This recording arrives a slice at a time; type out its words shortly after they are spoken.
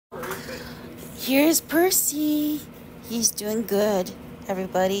Here's Percy. He's doing good,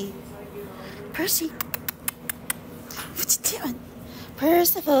 everybody. Percy, what you doing?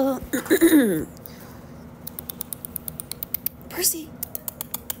 Percival. Percy.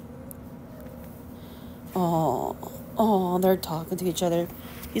 Oh, they're talking to each other.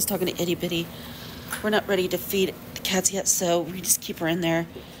 He's talking to Itty Bitty. We're not ready to feed the cats yet, so we just keep her in there.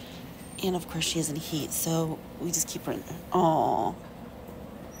 And of course she is in heat, so we just keep her in there. Oh,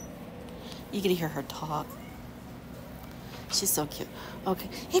 you can hear her talk. She's so cute. Okay.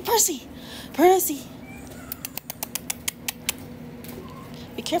 Hey, Percy. Percy.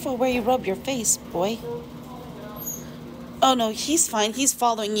 Be careful where you rub your face, boy. Oh, no, he's fine. He's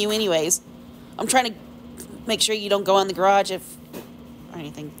following you anyways. I'm trying to make sure you don't go in the garage or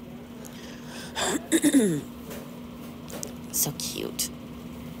anything. So cute.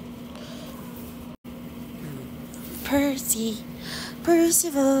 Percy.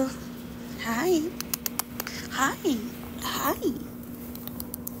 Percival. Hi. Hi. Hi.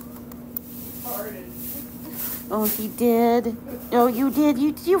 Oh, he did. Oh, you did.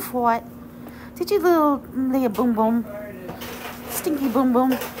 You fought. Did you little boom boom? Stinky boom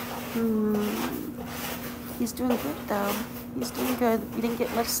boom. He's doing good though. He's doing good. He didn't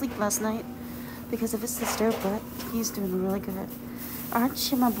get much sleep last night because of his sister, but he's doing really good.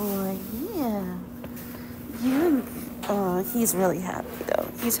 Aren't you, my boy? Yeah. He's really happy though.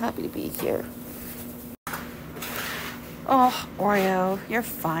 He's happy to be here. Oh, Oreo, you're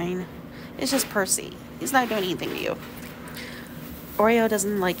fine. It's just Percy. He's not doing anything to you. Oreo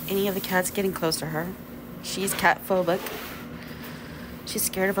doesn't like any of the cats getting close to her. She's cat phobic. She's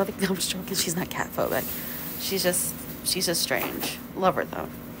scared of other. No, I'm joking. She's not cat phobic. She's just strange. Love her though.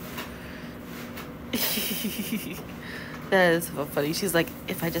 That is so funny. She's like,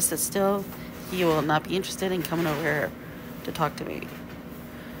 if I just sit still, he will not be interested in coming over here to talk to me.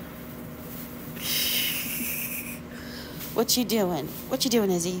 What you doing? What you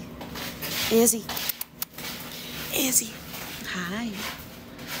doing, Izzy? Izzy. Izzy. Hi.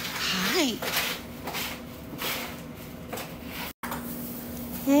 Hi.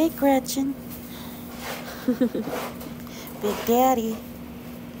 Hey, Gretchen. Big Daddy.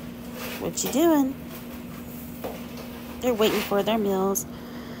 What you doing? They're waiting for their meals.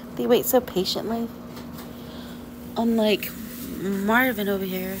 They wait so patiently. Unlike Marvin over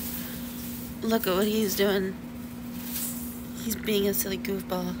here. Look at what he's doing. He's being a silly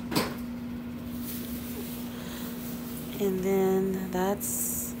goofball. And then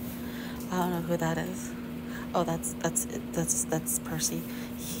that's, I don't know who that is. Oh, that's Percy.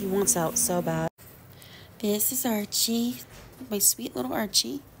 He wants out so bad. This is Archie, my sweet little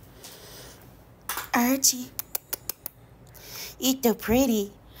Archie. Archie, you're so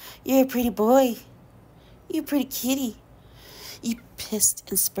pretty. You're a pretty boy. You're a pretty kitty. You pissed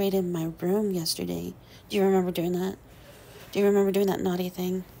and sprayed in my room yesterday. Do you remember doing that? Do you remember doing that naughty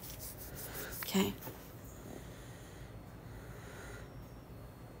thing? Okay.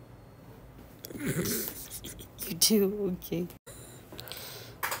 You do? Okay.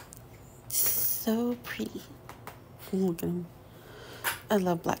 So pretty. Look at them. I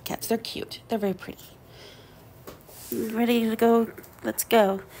love black cats. They're cute. They're very pretty. Ready to go? Let's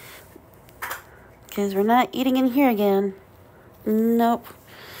go. Because we're not eating in here again. Nope.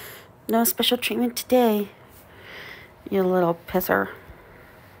 No special treatment today. You little pisser.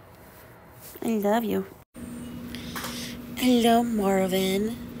 I love you. Hello,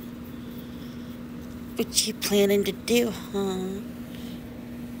 Marvin. What you planning to do, huh?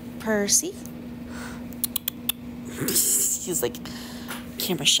 Percy? He's like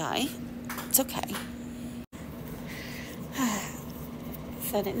camera shy. It's okay.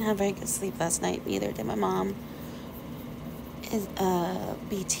 So I didn't have very good sleep last night. Neither did my mom. His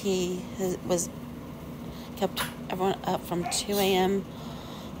BT kept everyone up from 2 a.m.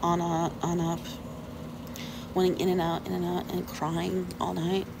 on up, wanting in and out, and crying all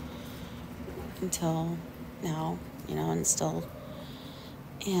night until now, and still,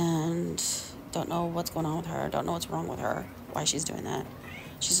 and don't know what's going on with her. Don't know what's wrong with her. Why she's doing that.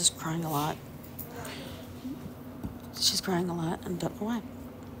 She's just crying a lot. She's crying a lot and don't know why.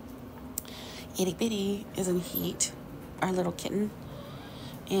 Itty Bitty is in heat, our little kitten.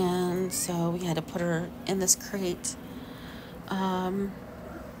 And so we had to put her in this crate to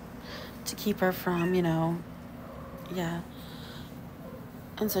keep her from, yeah.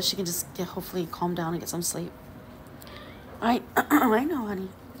 And so she can just hopefully calm down and get some sleep. I know, honey.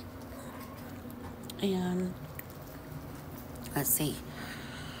 And let's see.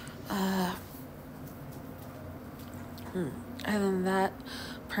 Other than that,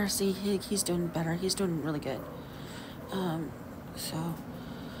 Percy, he's doing better. He's doing really good. So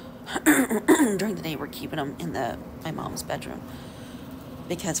during the day we're keeping him in my mom's bedroom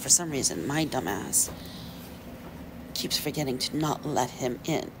because for some reason my dumbass keeps forgetting to not let him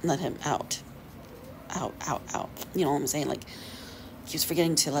out. You know what I'm saying? Like, keeps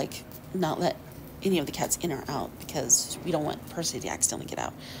forgetting to like not let any of the cats in or out because we don't want Percy to accidentally get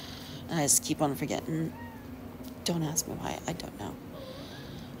out. And I just keep on forgetting. Don't ask me why. I don't know.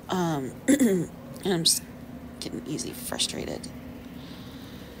 And I'm just getting easily frustrated.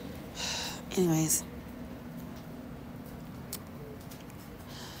 Anyways.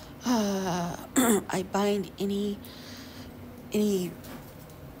 I bind anything in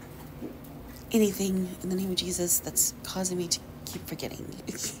the name of Jesus that's causing me to keep forgetting.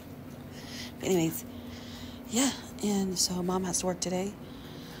 Anyways, yeah, and so Mom has to work today.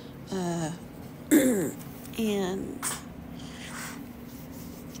 And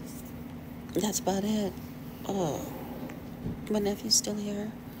that's about it. My nephew's still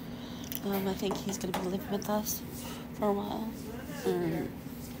here. I think he's going to be living with us for a while.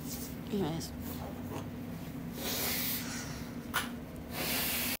 Anyways.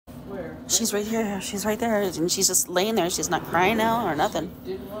 Where? She's right here. She's right there. And she's just laying there. She's not crying now or nothing.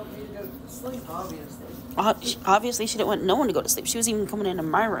 Didn't want me to go to sleep, obviously. Obviously, she didn't want no one to go to sleep. She was even coming into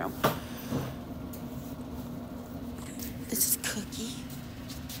my room. This is Cookie.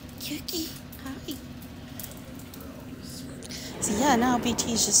 Cookie, hi. So yeah, now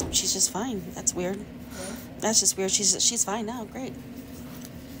she's just fine. That's weird. That's just weird. She's fine now. Great.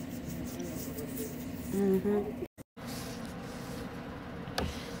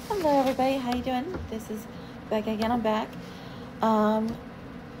 Hello everybody, how you doing? This is Becca again. I'm back. How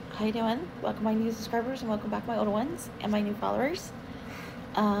you doing? Welcome my new subscribers and welcome back my old ones and my new followers.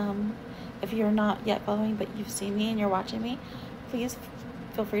 If you're not yet following but you've seen me and you're watching me, please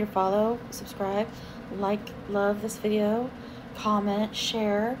feel free to follow, subscribe, love this video, comment,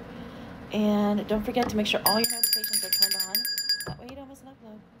 share, and don't forget to make sure all your notifications are turned on. That way you don't miss an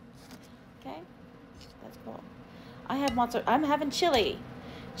upload. Okay? That's cool. I'm having chili.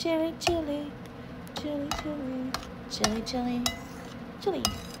 Chili.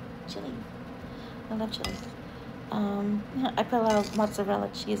 I love chili. I put a lot of mozzarella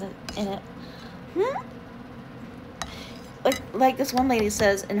cheese in it. Like this one lady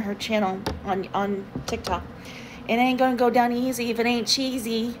says in her channel on TikTok, it ain't gonna go down easy if it ain't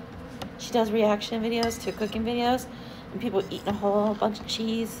cheesy. She does reaction videos to cooking videos, and people eating a whole bunch of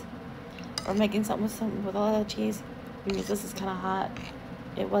cheese or making something with a lot of cheese. Because this is kind of hot.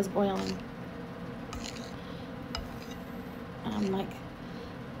 It was boiling. I'm like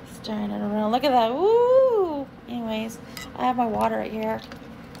stirring it around. Look at that. Woo! Anyways, I have my water right here.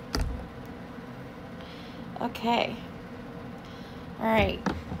 Okay. Alright.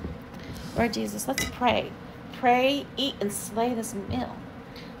 Lord Jesus, let's pray. Pray, eat, and slay this meal.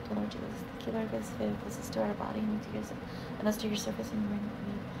 Dear Lord Jesus, thank you, Lord, for this food. This is to our body and to yours, and us to your service and your name.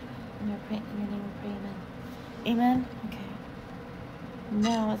 In your name we pray, amen. Amen? Okay.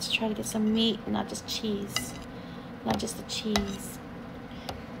 Now let's try to get some meat, not just cheese. Not just the cheese.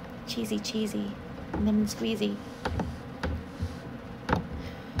 Cheesy. Lemon squeezy.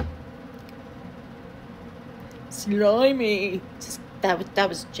 Slimy. That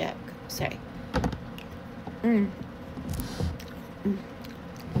was a joke. Sorry.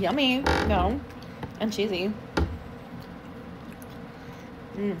 Yummy. No. And cheesy.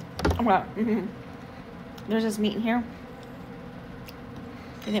 Okay. There's this meat in here.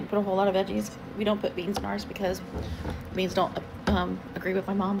 They didn't put a whole lot of veggies. We don't put beans in ours because beans don't agree with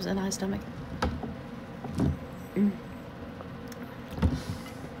my mom's and I's stomach.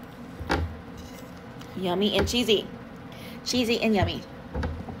 Yummy and cheesy. Cheesy and yummy.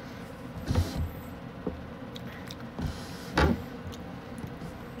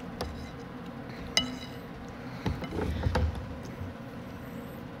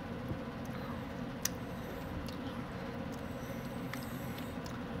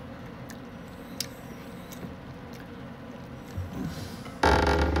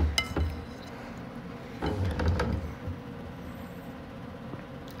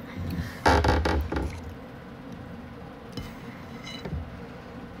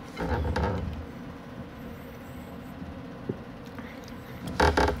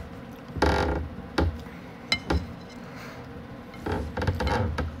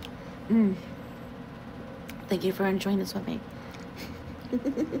 Thank you for enjoying this with me.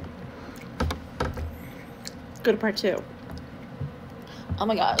 Go to part 2. Oh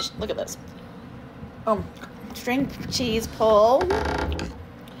my gosh, look at this. String cheese pull.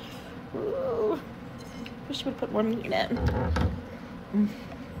 Ooh. Wish you would put more meat in it.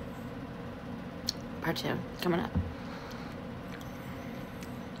 Part 2 coming up.